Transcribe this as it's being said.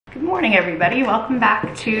Good morning, everybody. Welcome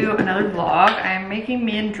back to another vlog. I'm making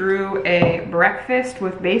me and Drew a breakfast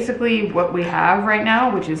with basically what we have right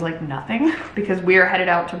now, which is like nothing, because we are headed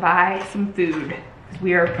out to buy some food.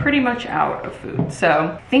 We are pretty much out of food.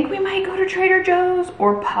 So I think we might go to Trader Joe's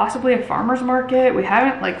or possibly a farmer's market. We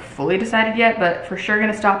haven't like fully decided yet, but for sure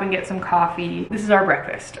gonna stop and get some coffee. This is our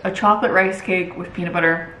breakfast. A chocolate rice cake with peanut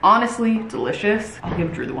butter. Honestly, delicious. I'll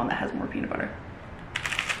give Drew the one that has more peanut butter.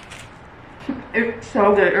 It's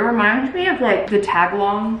so good. It reminds me of like the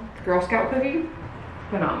tag-along Girl Scout cookie.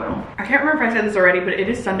 Phenomenal. I can't remember if I said this already, but it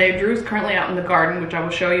is Sunday. Drew's currently out in the garden, which I will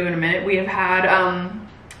show you in a minute. We have had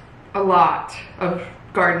a lot of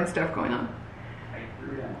garden stuff going on. I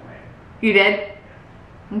threw them away. You did?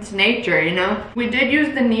 It's nature, you know? We did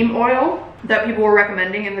use the neem oil that people were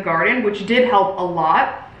recommending in the garden, which did help a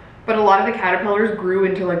lot. But a lot of the caterpillars grew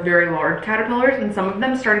into like very large caterpillars, and some of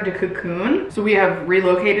them started to cocoon. So we have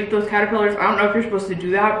relocated those caterpillars. I don't know if you're supposed to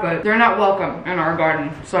do that, but they're not welcome in our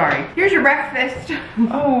garden. Sorry. Here's your breakfast.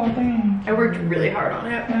 Oh, thanks. I worked really hard on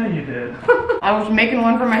it. Yeah, you did. I was making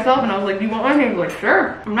one for myself and I was like, do you want one? And he was like,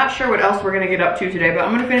 sure. I'm not sure what else we're gonna get up to today, but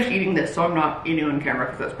I'm gonna finish eating this so I'm not eating on camera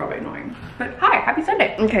because that's probably annoying. But hi, happy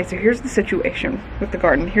Sunday. Okay, so here's the situation with the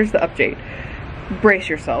garden. Here's the update. Brace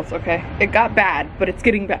yourselves, okay? It got bad, but it's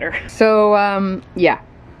getting better. So, yeah,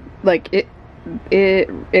 like it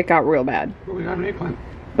got real bad. But we got an eggplant.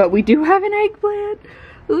 But we do have an eggplant.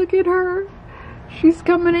 Look at her. She's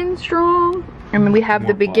coming in strong. And then we have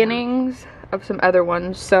the beginnings of some other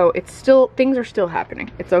ones. So it's still, things are still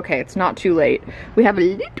happening. It's okay, it's not too late. We have a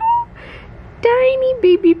little tiny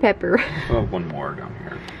baby pepper. Oh, one more down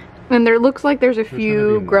here. And there looks like there's a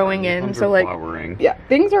few growing in, so like, flowering. Yeah,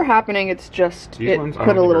 things are happening. It's just, These ones,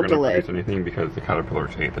 put a little delay. I don't think are gonna produce anything because the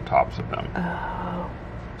caterpillars ate the tops of them. Oh.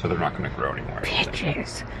 So they're not gonna grow anymore.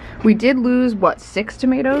 Bitches. We did lose, what, 6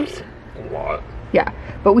 tomatoes? A lot. Yeah,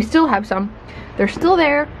 but we still have some. They're still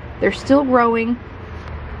there. They're still growing.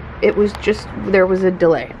 It was just, there was a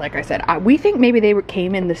delay, like I said. We think maybe they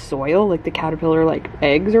came in the soil, like the caterpillar like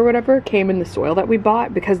eggs or whatever came in the soil that we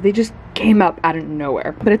bought because they just came up out of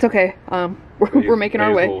nowhere. But it's okay. We're making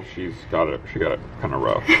our way. She got it kind of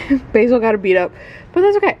rough. Basil got it beat up, but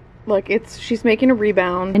that's okay. Like she's making a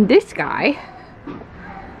rebound. And this guy,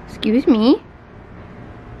 excuse me.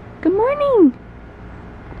 Good morning.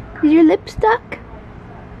 Is your lip stuck?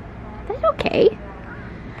 That's okay.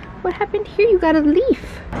 What happened here? You got a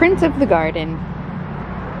leaf. Prince of the garden,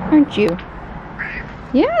 aren't you?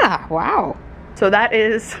 Yeah, wow. So that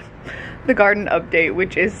is the garden update,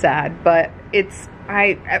 which is sad, but it's,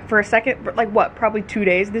 for a second, like what, probably 2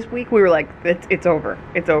 days this week, we were like, it's over,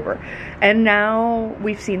 it's over. And now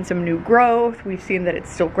we've seen some new growth. We've seen that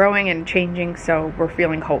it's still growing and changing, so we're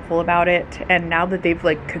feeling hopeful about it. And now that they've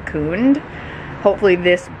like cocooned, hopefully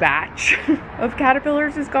this batch of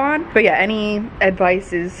caterpillars is gone. But yeah, any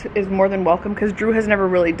advice is more than welcome because Drew has never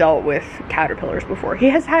really dealt with caterpillars before. He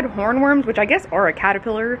has had hornworms, which I guess are a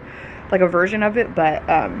caterpillar, like a version of it, but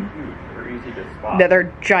they're easy to spot.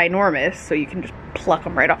 They're ginormous, so you can just pluck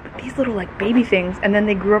them right off. But these little like baby things, and then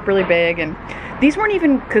they grew up really big, and these weren't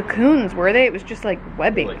even cocoons, were they? It was just like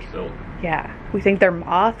webbing. Like silk. Yeah, we think they're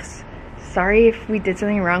moths. Sorry if we did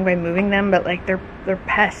something wrong by moving them, but like they're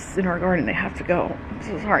pests in our garden. They have to go. I'm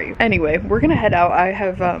so sorry. Anyway, we're gonna head out. I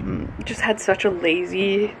have just had such a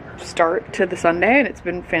lazy start to the Sunday and it's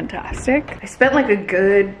been fantastic. I spent like a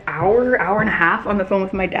good hour and a half on the phone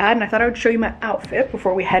with my dad, and I thought I would show you my outfit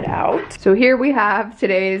before we head out. So here we have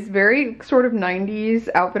today's very sort of 90s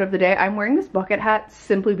outfit of the day. I'm wearing this bucket hat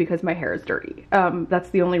simply because my hair is dirty. That's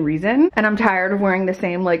the only reason. And I'm tired of wearing the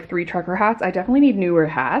same like 3 trucker hats. I definitely need newer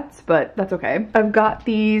hats, but that's okay. I've got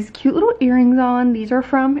these cute little earrings on. These are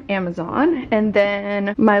from Amazon. And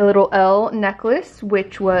then my little L necklace,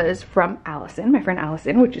 which was from Allison, my friend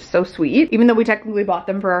Allison, which is so sweet. Even though we technically bought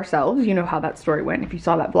them for ourselves. You know how that story went if you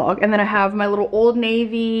saw that vlog. And then I have my little Old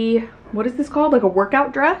Navy, what is this called? Like a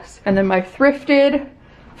workout dress. And then my thrifted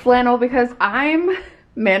flannel because I'm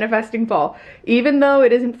manifesting fall. Even though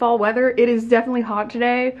it isn't fall weather, it is definitely hot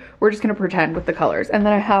today. We're just gonna pretend with the colors. And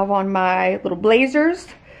then I have on my little blazers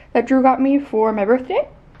that Drew got me for my birthday.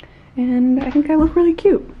 And I think I look really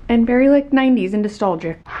cute and very like 90s and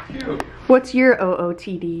nostalgic. Cute. What's your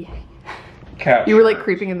OOTD? Cat You were like shorts.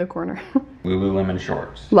 creeping in the corner. Lululemon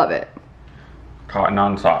shorts. Love it. Cotton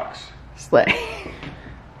on socks. Slay.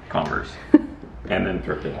 Converse. And then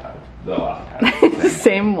thrifted hat. The last hat.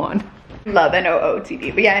 Same one. Love an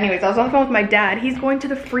OOTD. But yeah, anyways, I was on the phone with my dad. He's going to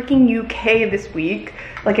the freaking UK this week,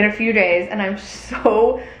 like in a few days, and I'm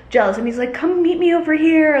so jealous. And he's like, come meet me over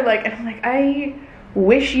here. Like, and I'm like, I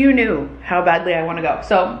wish you knew how badly I want to go.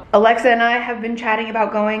 So Alexa and I have been chatting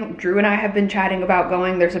about going. Drew and I have been chatting about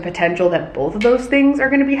going. There's a potential that both of those things are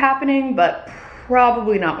going to be happening, but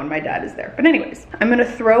probably not when my dad is there. But anyways, I'm gonna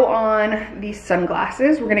throw on these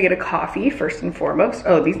sunglasses. We're gonna get a coffee first and foremost.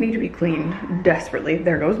 Oh, these need to be cleaned desperately.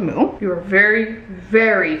 There goes Moo. You are very,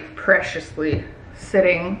 very preciously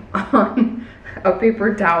sitting on a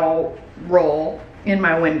paper towel roll in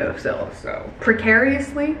my windowsill. So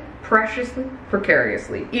precariously, preciously,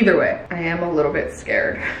 precariously. Either way, I am a little bit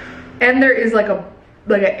scared. And there is like an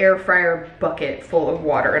air fryer bucket full of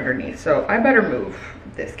water underneath. So I better move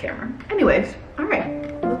this camera. Anyways, all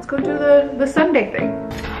right, let's go do the Sunday thing.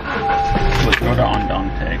 Let's go to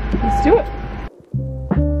Andante. Let's do it.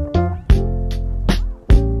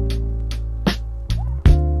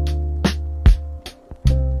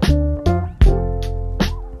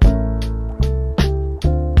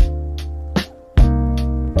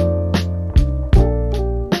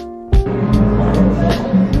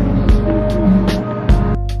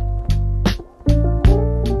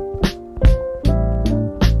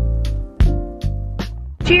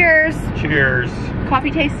 Cheers. Cheers.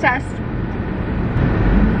 Coffee taste test.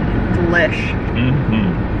 Delish.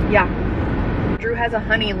 Mm-hmm. Yeah. Drew has a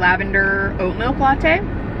honey lavender oat milk latte.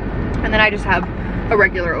 And then I just have a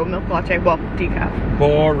regular oat milk latte. Well, decaf.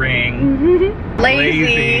 Boring.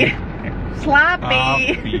 Lazy.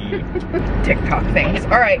 Sloppy. TikTok things.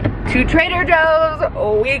 All right. To Trader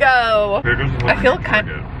Joe's we go. I feel kind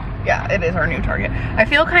of, yeah, it is our new Target. I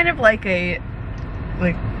feel kind of like a,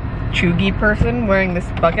 chuggy person wearing this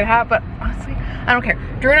bucket hat, but honestly, I don't care.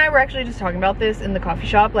 Drew and I were actually just talking about this in the coffee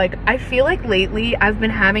shop. Like, I feel like lately I've been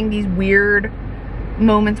having these weird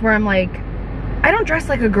moments where I'm like, I don't dress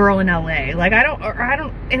like a girl in LA. Like, I don't,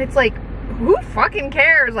 and it's like, who fucking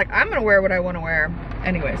cares? Like, I'm gonna wear what I want to wear.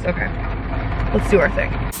 Anyways, okay. Let's do our thing.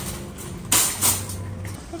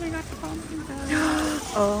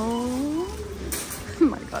 Oh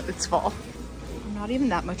my god, it's fall. I'm not even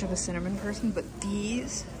that much of a cinnamon person, but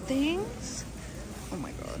these things, oh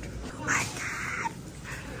my god. Oh my god.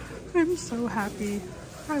 I'm so happy.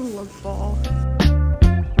 I love fall.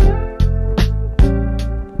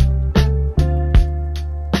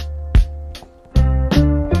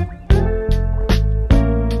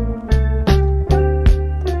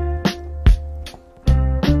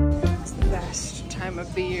 It's the best time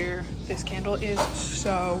of the year. This candle is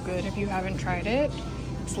so good. If you haven't tried it,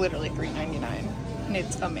 it's literally $3.99 and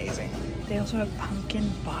it's amazing. They also have pumpkin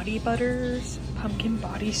body butters, pumpkin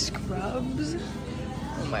body scrubs.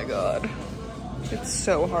 Oh my god. It's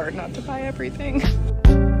so hard not to buy everything.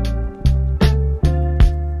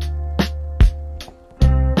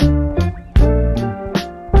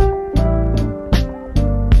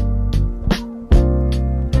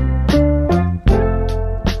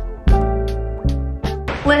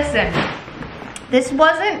 Listen, this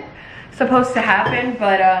wasn't supposed to happen,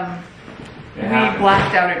 but we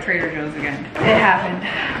blacked out at Trader Joe's again. It happened.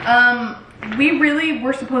 We really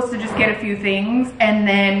were supposed to just get a few things, and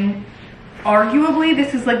then arguably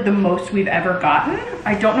this is like the most we've ever gotten.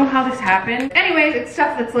 I don't know how this happened. Anyways, it's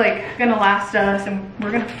stuff that's like gonna last us, and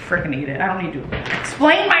we're gonna freaking eat it. I don't need to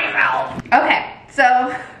explain myself. Okay,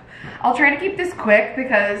 so I'll try to keep this quick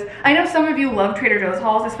because I know some of you love Trader Joe's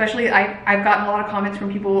hauls, especially I've gotten a lot of comments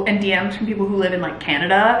from people and DMs from people who live in like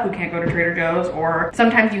Canada who can't go to Trader Joe's, or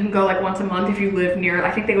sometimes you can go like once a month if you live near, I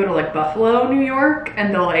think they go to like Buffalo, New York,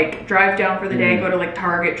 and they'll like drive down for the day, go to like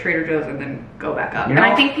Target, Trader Joe's, and then go back up. And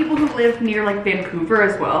I think people who live near like Vancouver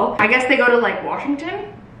as well, I guess they go to like Washington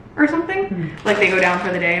or something. Like they go down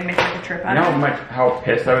for the day and make like a trip out of it. How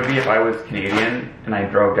pissed I would be if I was Canadian and I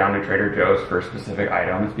drove down to Trader Joe's for specific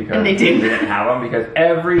items because they didn't have them, because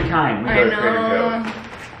every time we go to Trader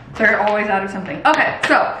Joe's, they're always out of something. Okay,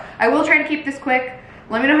 so I will try to keep this quick.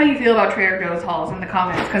 Let me know how you feel about Trader Joe's hauls in the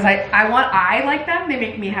comments, because I like them, they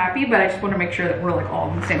make me happy, but I just want to make sure that we're like all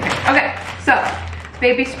on the same page. Okay, so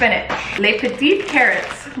baby spinach, les petites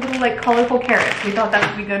carrots, little like colorful carrots. We thought that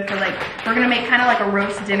would be good for like, we're gonna make kind of like a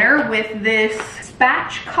roast dinner with this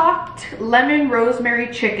spatchcocked lemon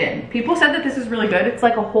rosemary chicken. People said that this is really good. It's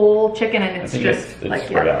like a whole chicken and it's just like,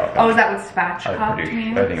 spread out. Oh, is that what spatchcocked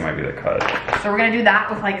means? I think it might be the cut. So we're gonna do that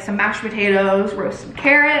with like some mashed potatoes, roast some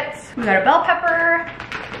carrots. We got a bell pepper.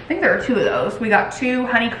 I think there are 2 of those. We got 2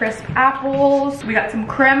 Honeycrisp apples. We got some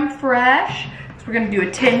creme fraiche. So we're gonna do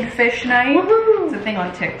a tinned fish night. It's a thing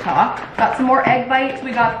on TikTok. Got some more egg bites.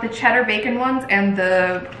 We got the cheddar bacon ones and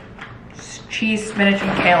the cheese, spinach,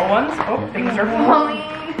 and kale ones. Oh, things are falling.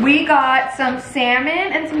 We got some salmon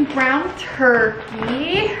and some ground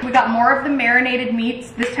turkey. We got more of the marinated meats.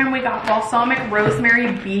 This time we got balsamic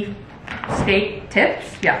rosemary beef steak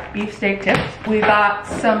tips. Yeah, beefsteak tips. We got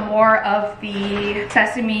some more of the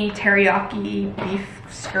sesame teriyaki beef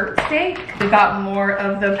skirt steak. We got more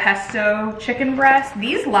of the pesto chicken breast.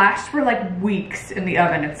 These last for like weeks in the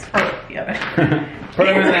oven. The oven. Put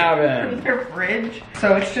them in the oven. In their fridge.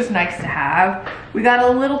 So it's just nice to have. We got a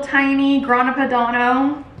little tiny Grana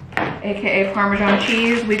Padano, aka Parmesan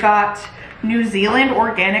cheese. We got New Zealand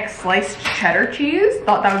organic sliced cheddar cheese.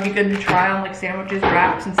 Thought that would be good to try on like sandwiches,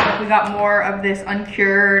 wraps and stuff. We got more of this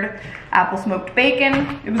uncured apple smoked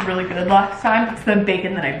bacon. It was really good last time. It's the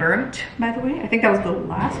bacon that I burnt, by the way. I think that was the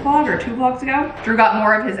last vlog or 2 vlogs ago. Drew got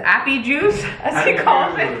more of his appy juice, as he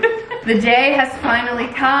calls it. The day has finally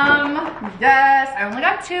come. Yes, I only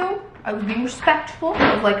got 2. I was being respectful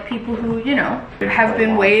of like people who, you know, have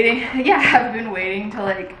been waiting. Yeah, have been waiting to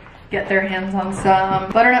like get their hands on some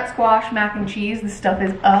butternut squash mac and cheese. This stuff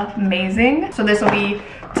is amazing. So this will be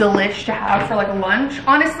delish to have for like a lunch.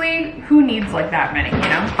 Honestly, who needs like that many, you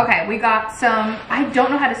know? Okay, we got some, I don't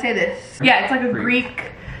know how to say this. Yeah, it's like a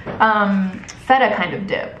Greek feta kind of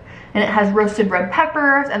dip. And it has roasted red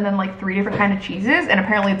peppers and then like 3 different kind of cheeses. And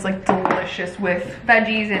apparently it's like delicious with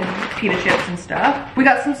veggies and pita chips and stuff. We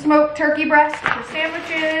got some smoked turkey breast for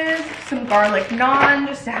sandwiches, some garlic naan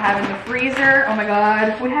just to have in the freezer. Oh my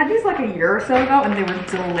God. We had these like a year or so ago and they were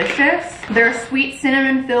delicious. They're a sweet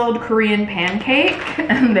cinnamon filled Korean pancake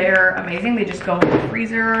and they're amazing. They just go in the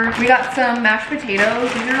freezer. We got some mashed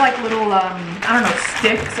potatoes. These are like little, I don't know,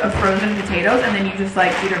 sticks of frozen potatoes. And then you just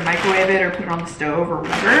like either microwave it or put it on the stove or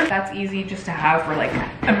whatever. That's easy just to have for like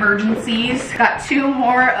emergencies. Got 2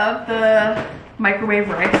 more of the microwave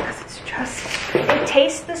rice because it's just, it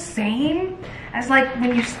tastes the same as like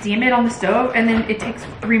when you steam it on the stove and then it takes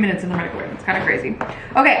 3 minutes in the microwave. It's kind of crazy.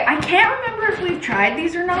 Okay, I can't remember if we've tried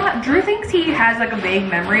these or not. Drew thinks he has like a vague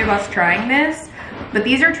memory of us trying this, but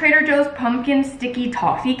these are Trader Joe's pumpkin sticky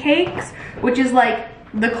toffee cakes, which is like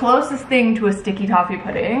the closest thing to a sticky toffee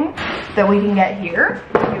pudding that we can get here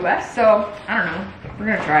in the US. So I don't know, we're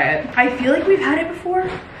gonna try it. I feel like we've had it before,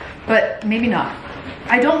 but maybe not.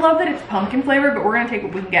 I don't love that it's pumpkin flavor, but we're gonna take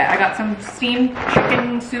what we can get. I got some steamed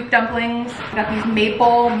chicken soup dumplings. Got these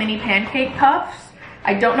maple mini pancake puffs.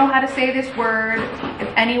 I don't know how to say this word. If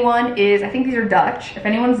anyone is, I think these are Dutch. If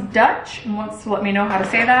anyone's Dutch and wants to let me know how to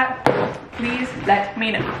say that, please let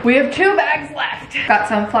me know. We have 2 bags left. Got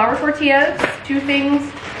some flour tortillas, 2 things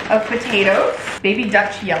of potatoes, baby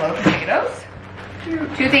Dutch yellow potatoes,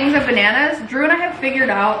 2 things of bananas. Drew and I have figured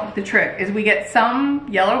out the trick is we get some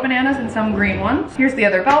yellow bananas and some green ones. Here's the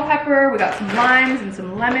other bell pepper. We got some limes and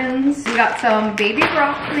some lemons. We got some baby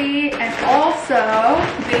broccoli and also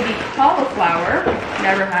baby cauliflower.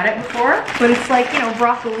 Never had it before, but it's like, you know,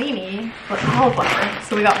 broccolini, but cauliflower.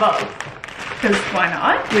 So we got both, because why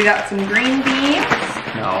not? We got some green beans.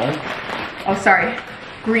 No. Oh, sorry.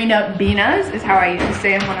 Green up beanas is how I used to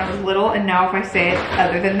say them when I was little. And now if I say it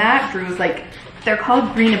other than that, Drew's like, they're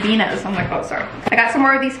called green beanas. I'm like, oh, sorry. I got some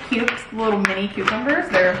more of these cute little mini cucumbers.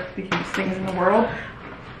 They're the cutest things in the world.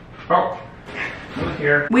 Oh, look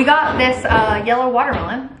here. We got this yellow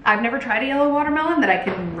watermelon. I've never tried a yellow watermelon that I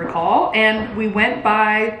can recall. And we went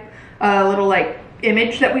by a little like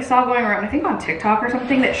image that we saw going around, I think on TikTok or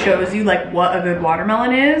something, that shows you like what a good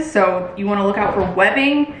watermelon is. So you want to look out for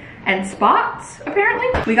webbing and spots, apparently.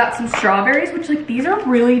 We got some strawberries, which like these are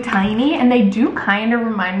really tiny and they do kind of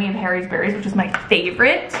remind me of Harry's berries, which is my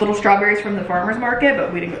favorite. Little strawberries from the farmer's market,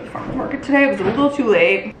 but we didn't go to the farmer's market today. It was a little too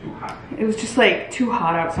late. Too hot. It was just like too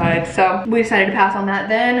hot outside. So we decided to pass on that.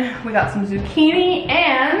 Then we got some zucchini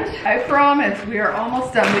and I promise we are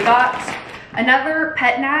almost done. We got another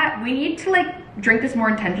pet nat. We need to like drink this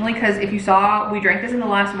more intentionally because if you saw, we drank this in the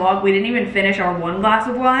last vlog. We didn't even finish our 1 glass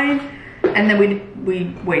of wine. And then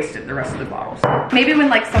we wasted the rest of the bottles. Maybe when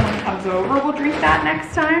like someone comes over, we'll drink that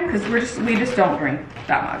next time because we just don't drink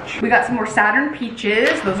that much. We got some more Saturn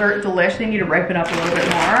peaches. Those are delicious. They need to ripen up a little bit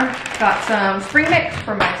more. Got some spring mix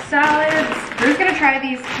for my salads. We're just gonna try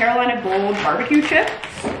these Carolina Gold barbecue chips.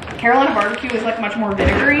 Carolina barbecue is like much more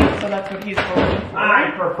vinegary, so that's what he's going for.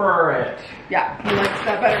 I prefer it. Yeah, he likes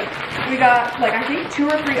that better. We got like, I think 2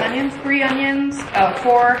 or 3 onions, 3 onions,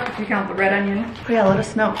 4 if you count the red onion. But yeah, let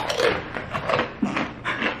us know.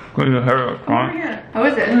 Over here. How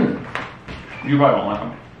is it? You probably don't like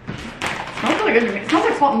them. Smells really good to me. It smells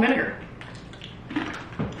like salt and vinegar.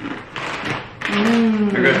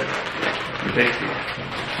 They're good. They're tasty.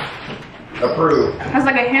 Approved. Has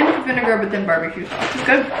like a hint of vinegar, but then barbecue sauce. It's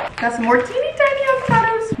good. Got some more teeny tiny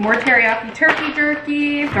avocados. More teriyaki turkey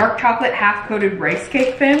jerky. Dark chocolate half-coated rice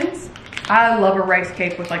cake fins. I love a rice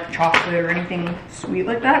cake with like chocolate or anything sweet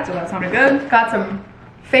like that, so that sounded good. Got some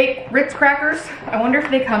fake Ritz crackers. I wonder if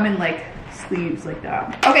they come in like sleeves like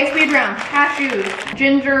that. Okay, speed round. Cashews,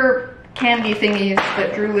 ginger candy thingies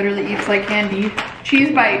that Drew literally eats like candy.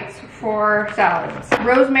 Cheese bites for salads.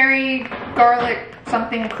 Rosemary, garlic,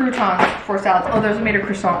 something croutons for salads. Oh, those are made of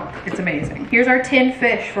croissant. It's amazing. Here's our tinned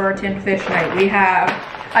fish for our tinned fish night. We have,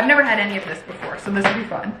 I've never had any of this before, so this will be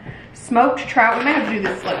fun. Smoked trout. We might have to do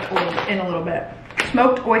this like in a little bit.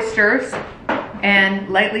 Smoked oysters and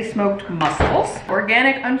lightly smoked mussels.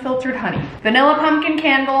 Organic unfiltered honey. Vanilla pumpkin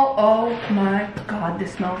candle. Oh my God,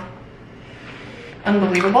 this smells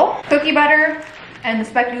unbelievable. Cookie butter and the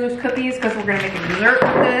speculoos cookies because we're gonna make a dessert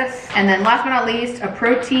with this. And then last but not least, a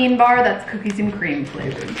protein bar that's cookies and cream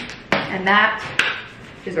flavored. And that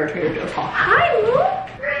is our Trader Joe's haul. Hi, Lou.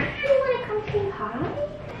 You wanna come say hi?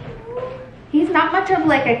 He's not much of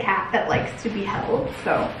like a cat that likes to be held,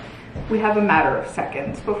 so we have a matter of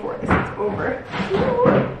seconds before this is over.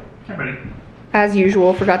 Hi, buddy. As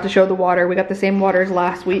usual, forgot to show the water. We got the same water as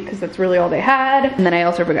last week because that's really all they had. And then I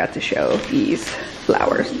also forgot to show these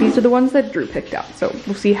flowers. These are the ones that Drew picked out, so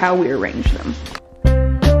we'll see how we arrange them.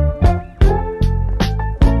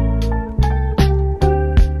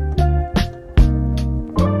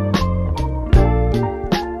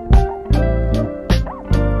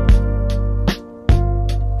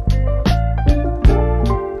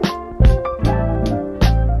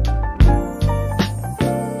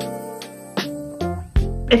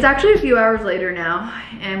 It's actually a few hours later now,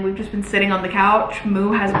 and we've just been sitting on the couch.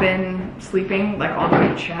 Moo has been sleeping like on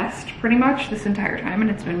my chest pretty much this entire time, and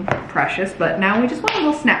it's been precious, but now we just want a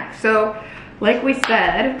little snack. So like we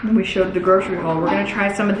said when we showed the grocery haul, we're gonna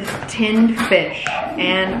try some of this tinned fish.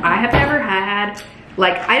 And I have never had,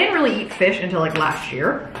 like, I didn't really eat fish until like last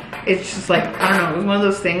year. It's just like, I don't know, it was one of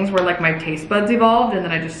those things where like my taste buds evolved and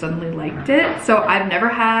then I just suddenly liked it. So I've never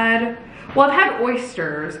had, well, I've had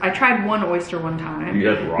oysters. I tried one oyster one time. You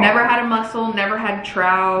had raw. Never had a mussel, never had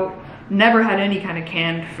trout, never had any kind of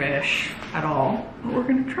canned fish at all. But we're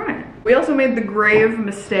gonna try it. We also made the grave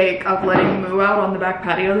mistake of letting Moo out on the back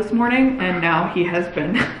patio this morning, and now he has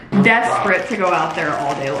been desperate to go out there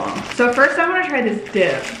all day long. So first I wanna try this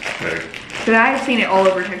dip. Okay. Because I have seen it all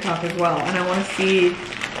over TikTok as well, and I wanna see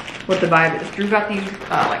what the vibe is. Drew got these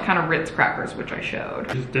like kind of Ritz crackers, which I showed.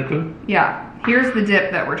 Just dip it? Yeah, here's the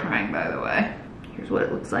dip that we're trying, by the way. Here's what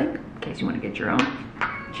it looks like, in case you want to get your own.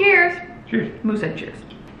 Cheers. Cheers. Moo said cheers.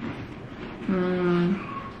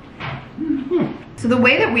 So the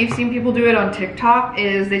way that we've seen people do it on TikTok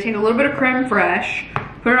is they take a little bit of creme fraiche,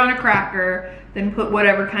 put it on a cracker, then put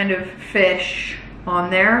whatever kind of fish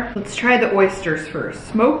on there. Let's try the oysters first.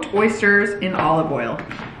 Smoked oysters in olive oil.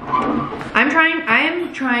 I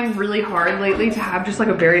am trying really hard lately to have just like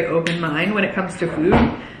a very open mind when it comes to food.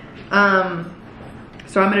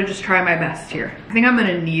 So I'm gonna just try my best here. I think I'm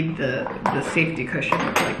gonna need the safety cushion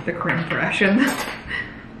with like the creme fraiche and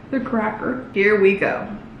the cracker. Here we go.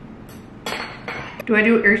 Are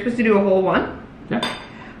you supposed to do a whole one? Yeah.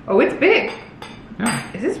 Oh, it's big.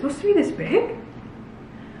 Yeah. Is it supposed to be this big?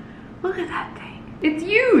 Look at that thing. It's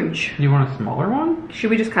huge. You want a smaller one?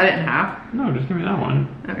 Should we just cut it in half? No, just give me that one.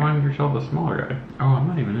 Okay. Find yourself a smaller guy. Oh, I'm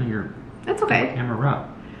not even in your That's okay. camera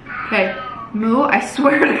up. Okay, Moo, I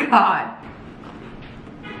swear to God.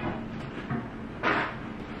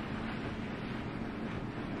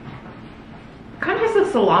 Kind of has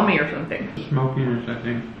a salami or something. Smokiness, I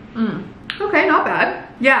think. Okay, not bad.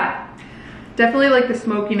 Yeah, definitely like the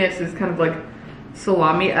smokiness is kind of like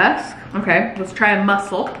salami-esque. Okay, let's try a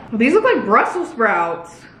mussel. These look like Brussels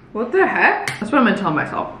sprouts. What the heck? That's what I'm gonna tell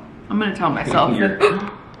myself. I'm gonna tell myself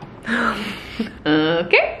that.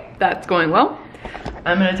 Okay, that's going well.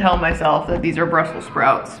 I'm gonna tell myself that these are Brussels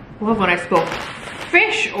sprouts. Love when I spill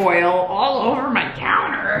fish oil all over my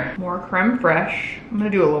counter. More creme fraiche. I'm gonna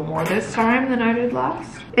do a little more this time than I did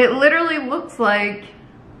last. It literally looks like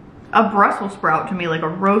a Brussels sprout to me, like a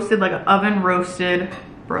roasted, like an oven roasted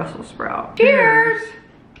Brussels sprout. Cheers!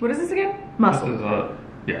 What is this again? Mussel. This is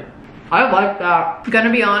yeah. I like that.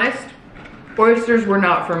 Gonna be honest, oysters were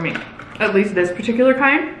not for me. At least this particular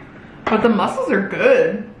kind. But the mussels are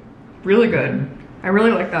good. Really good. I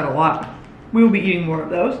really like that a lot. We will be eating more of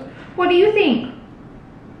those. What do you think?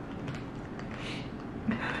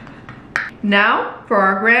 Now, for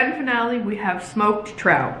our grand finale, we have smoked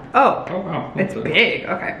trout. Oh, wow. it's big,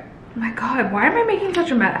 okay. Oh my God, why am I making such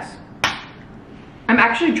a mess? I'm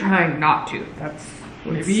actually trying not to.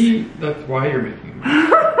 Maybe that's why you're making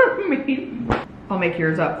it. Maybe. I'll make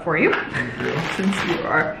yours up for you. Thank you. Since you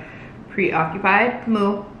are preoccupied.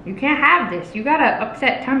 Moo, you can't have this. You got an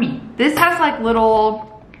upset tummy. This has like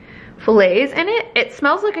little fillets in it. It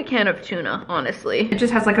smells like a can of tuna, honestly. It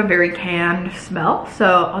just has like a very canned smell.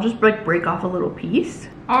 So I'll just like break off a little piece.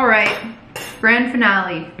 All right, Grand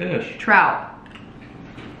finale. Fish. Trout.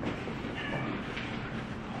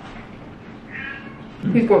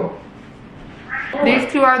 He's good.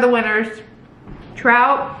 These two are the winners.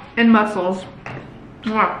 Trout and mussels.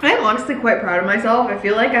 I'm honestly quite proud of myself. I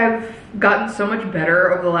feel like I've gotten so much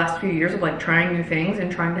better over the last few years of like trying new things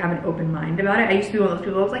and trying to have an open mind about it. I used to be one of those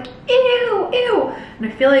people that was like, ew, ew. And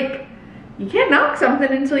I feel like you can't knock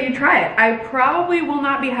something until you try it. I probably will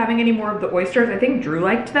not be having any more of the oysters. I think Drew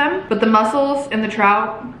liked them, but the mussels and the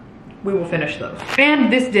trout, we will finish those.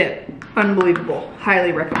 And this dip, unbelievable.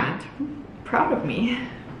 Highly recommend. Proud of me.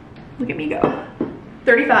 Look at me go.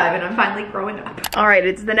 35 and I'm finally growing up. All right,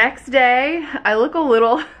 it's the next day. I look a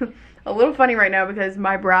little funny right now because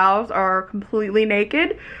my brows are completely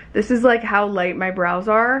naked. This is like how light my brows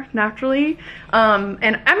are naturally. And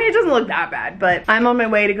I mean, it doesn't look that bad, but I'm on my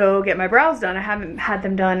way to go get my brows done. I haven't had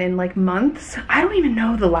them done in like months. I don't even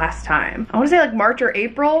know the last time. I want to say like March or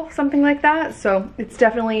April, something like that. So it's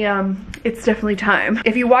definitely time.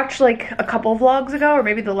 If you watched like a couple vlogs ago, or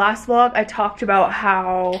maybe the last vlog, I talked about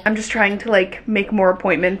how I'm just trying to like make more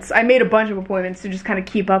appointments. I made a bunch of appointments to just kind of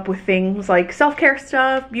keep up with things like self-care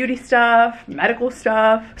stuff, beauty stuff, medical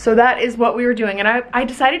stuff. So that is what we were doing. And I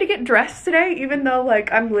decided to get dressed today, even though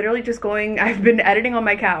like I'm literally just going, I've been editing on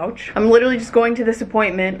my couch. I'm literally just going to this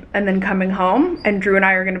appointment and then coming home, and Drew and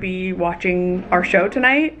I are gonna be watching our show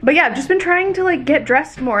tonight. But yeah, I've just been trying to like get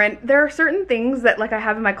dressed more, and there are certain things that like I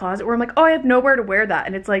have in my closet where I'm like, oh, I have nowhere to wear that,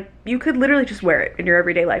 and it's like you could literally just wear it in your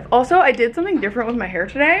everyday life. Also, I did something different with my hair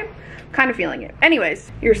today. Kind of feeling it.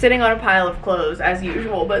 Anyways, you're sitting on a pile of clothes as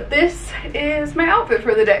usual, but this is my outfit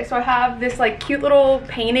for the day. So I have this like cute little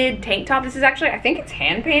painted tank top. This is actually, I think it's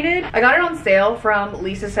hand painted. I got it on sale from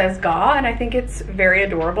Lisa Says Ga, and I think it's very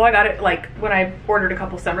adorable. I got it like when I ordered a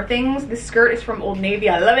couple summer things. This skirt is from Old Navy.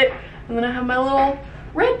 I love it. And then I have my little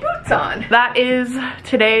red boots on. That is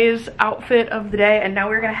today's outfit of the day, and now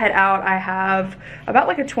we're gonna head out. I have about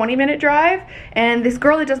like a 20-minute drive, and this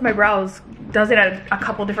girl that does my brows does it at a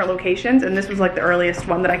couple different locations, and this was like the earliest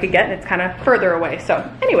one that I could get, and it's kind of further away. So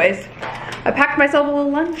anyways, I packed myself a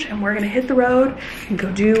little lunch, and we're gonna hit the road and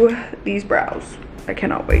go do these brows. I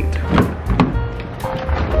cannot wait.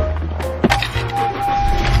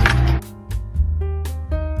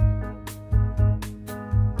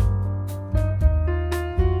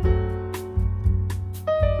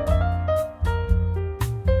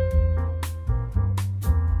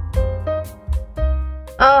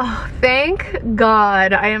 Oh, thank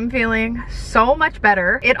God. I am feeling so much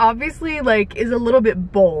better. It obviously like is a little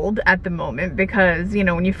bit bold at the moment because, you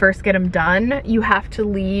know, when you first get them done, you have to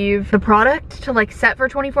leave the product to like set for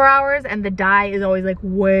 24 hours, and the dye is always like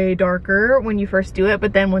way darker when you first do it,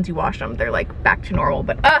 but then once you wash them, they're like back to normal.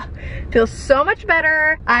 But feels so much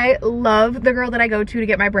better. I love the girl that I go to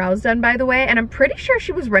get my brows done, by the way, and I'm pretty sure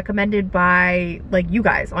she was recommended by like you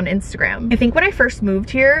guys on Instagram. I think when I first moved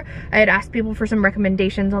here, I had asked people for some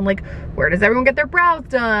recommendations on like, where does everyone get their brows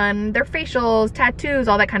done, their facials, tattoos,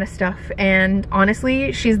 all that kind of stuff, and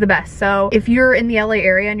honestly, she's the best. So if you're in the LA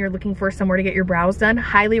area and you're looking for somewhere to get your brows done,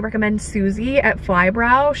 highly recommend Susie at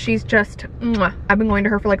Flybrow. She's just, mwah. I've been going to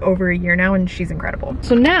her for like over a year now, and she's incredible.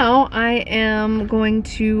 So now I am going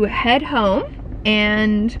to head home,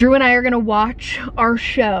 and Drew and I are gonna watch our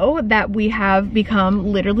show that we have become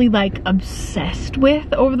literally like obsessed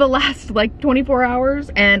with over the last like 24 hours,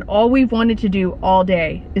 and all we've wanted to do all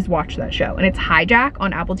day is watch that show, and it's Hijack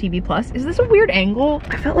on Apple TV Plus. Is this a weird angle?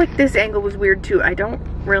 I felt like this angle was weird too. I don't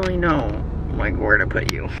really know like where to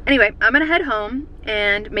put you. Anyway, I'm gonna head home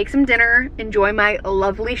and make some dinner, enjoy my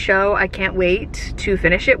lovely show. I can't wait to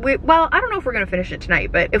finish it. Well, I don't know if we're gonna finish it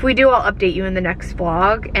tonight, but if we do, I'll update you in the next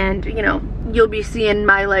vlog, and you know, you'll be seeing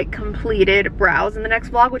my like completed brows in the next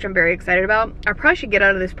vlog, which I'm very excited about. I probably should get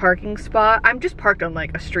out of this parking spot. I'm just parked on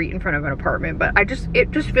like a street in front of an apartment, but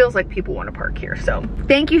it just feels like people want to park here. So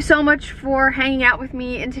thank you so much for hanging out with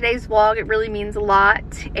me in today's vlog. It really means a lot,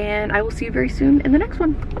 and I will see you very soon in the next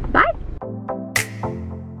one. Bye.